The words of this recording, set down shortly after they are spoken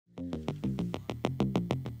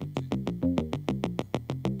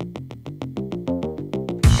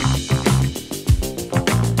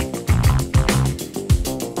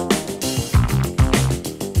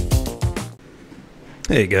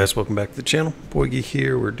Hey guys, welcome back to the channel. Boygy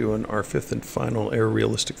here. We're doing our fifth and final air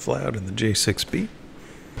realistic flyout in the J6B.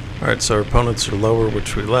 Alright, so our opponents are lower,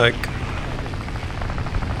 which we like.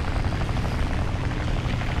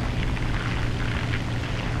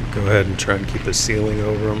 Go ahead and try and keep a ceiling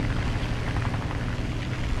over them.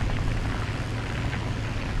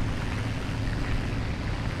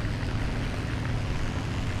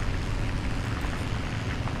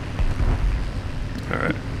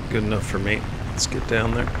 Alright, good enough for me. Let's get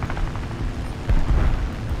down there.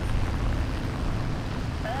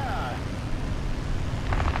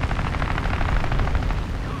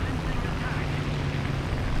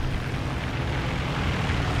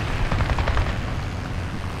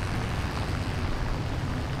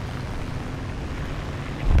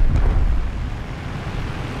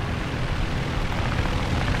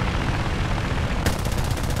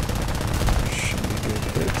 Should be good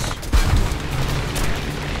hits.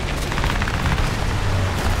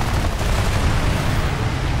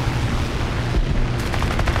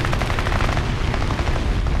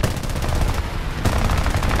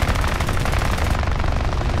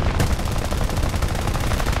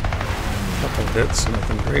 Hits,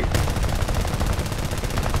 nothing great. So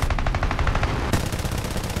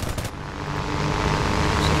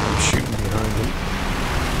I'm shooting behind him.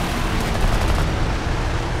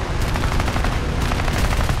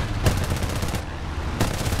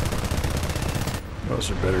 Those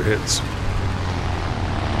are better hits.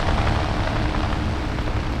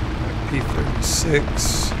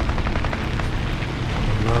 P36.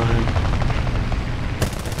 9.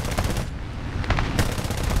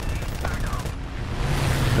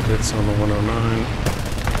 Hits on the 109.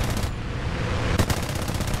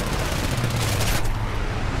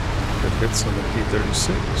 Good hits on the P36.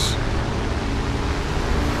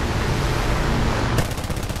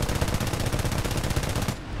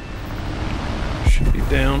 Should be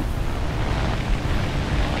down.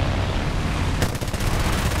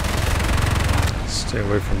 Stay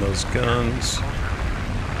away from those guns.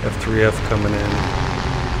 F3F coming in.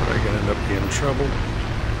 But I gonna end up being in trouble.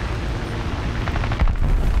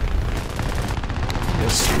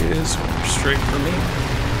 Yes, he is. Straight for me.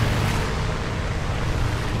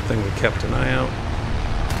 I think we kept an eye out.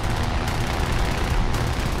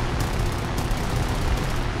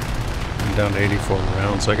 I'm down to 84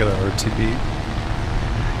 rounds. I got a RTB.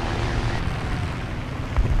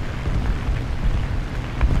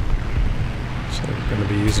 So we're going to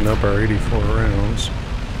be using up our 84 rounds.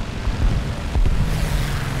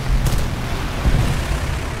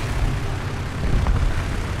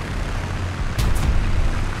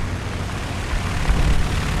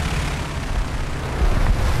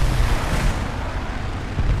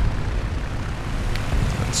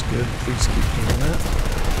 That's good. Please keep doing that.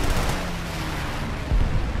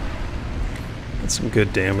 That's some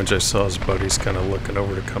good damage. I saw his buddies kind of looking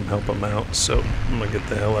over to come help him out, so I'm going to get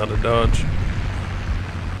the hell out of Dodge.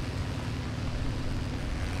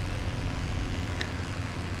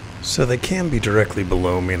 So they can be directly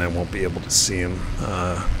below me and I won't be able to see them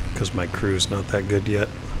because my crew's not that good yet.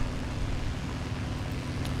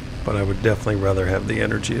 But I would definitely rather have the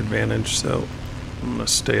energy advantage, so I'm going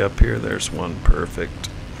to stay up here. There's one. Perfect.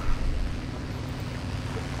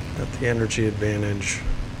 Got the energy advantage.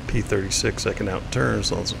 P36 I can outturn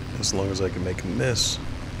as long as I can make a miss.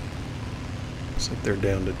 Looks like they're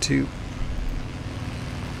down to 2.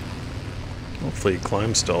 Hopefully he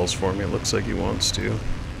climb stalls for me. It looks like he wants to.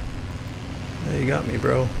 Yeah, you got me,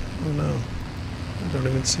 bro. Oh no. I don't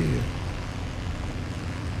even see you.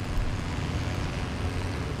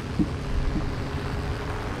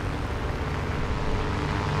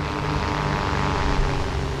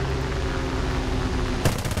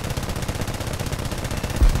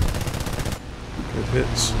 Good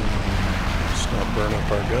hits. Just not burn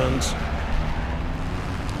up our guns.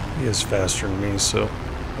 He is faster than me, so I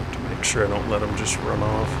have to make sure I don't let him just run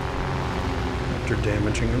off after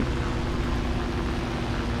damaging him.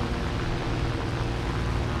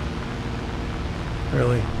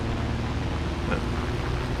 Really? No.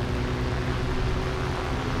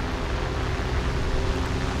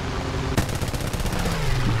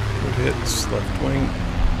 Good hits, left wing.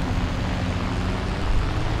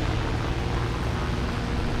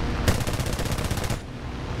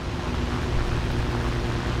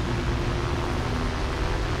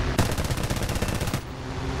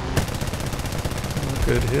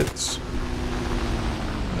 Good hits.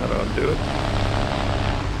 That ought to do it.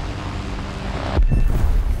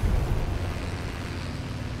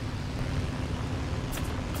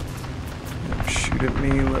 Shoot at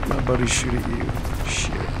me, let my buddy shoot at you.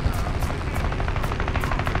 Shit.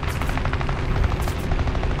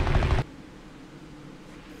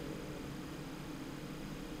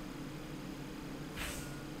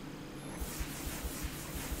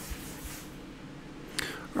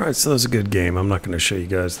 Alright, so that was a good game. I'm not going to show you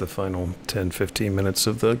guys the final 10-15 minutes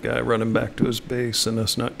of the guy running back to his base and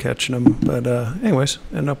us not catching him. But anyways,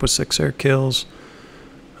 ended up with 6 air kills.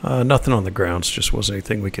 Nothing on the grounds, just wasn't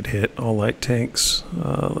anything we could hit. All light tanks.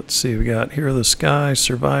 Let's see, we got Hero of the Sky,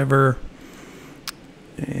 Survivor,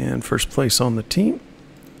 and first place on the team.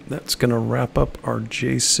 That's going to wrap up our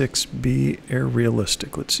J6B Air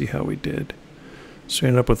Realistic. Let's see how we did. So we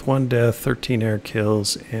ended up with 1 death, 13 air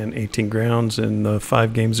kills, and 18 grounds in the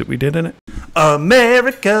 5 games that we did in it.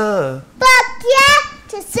 America! Fuck yeah!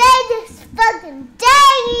 To say this fucking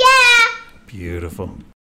day, yeah! Beautiful.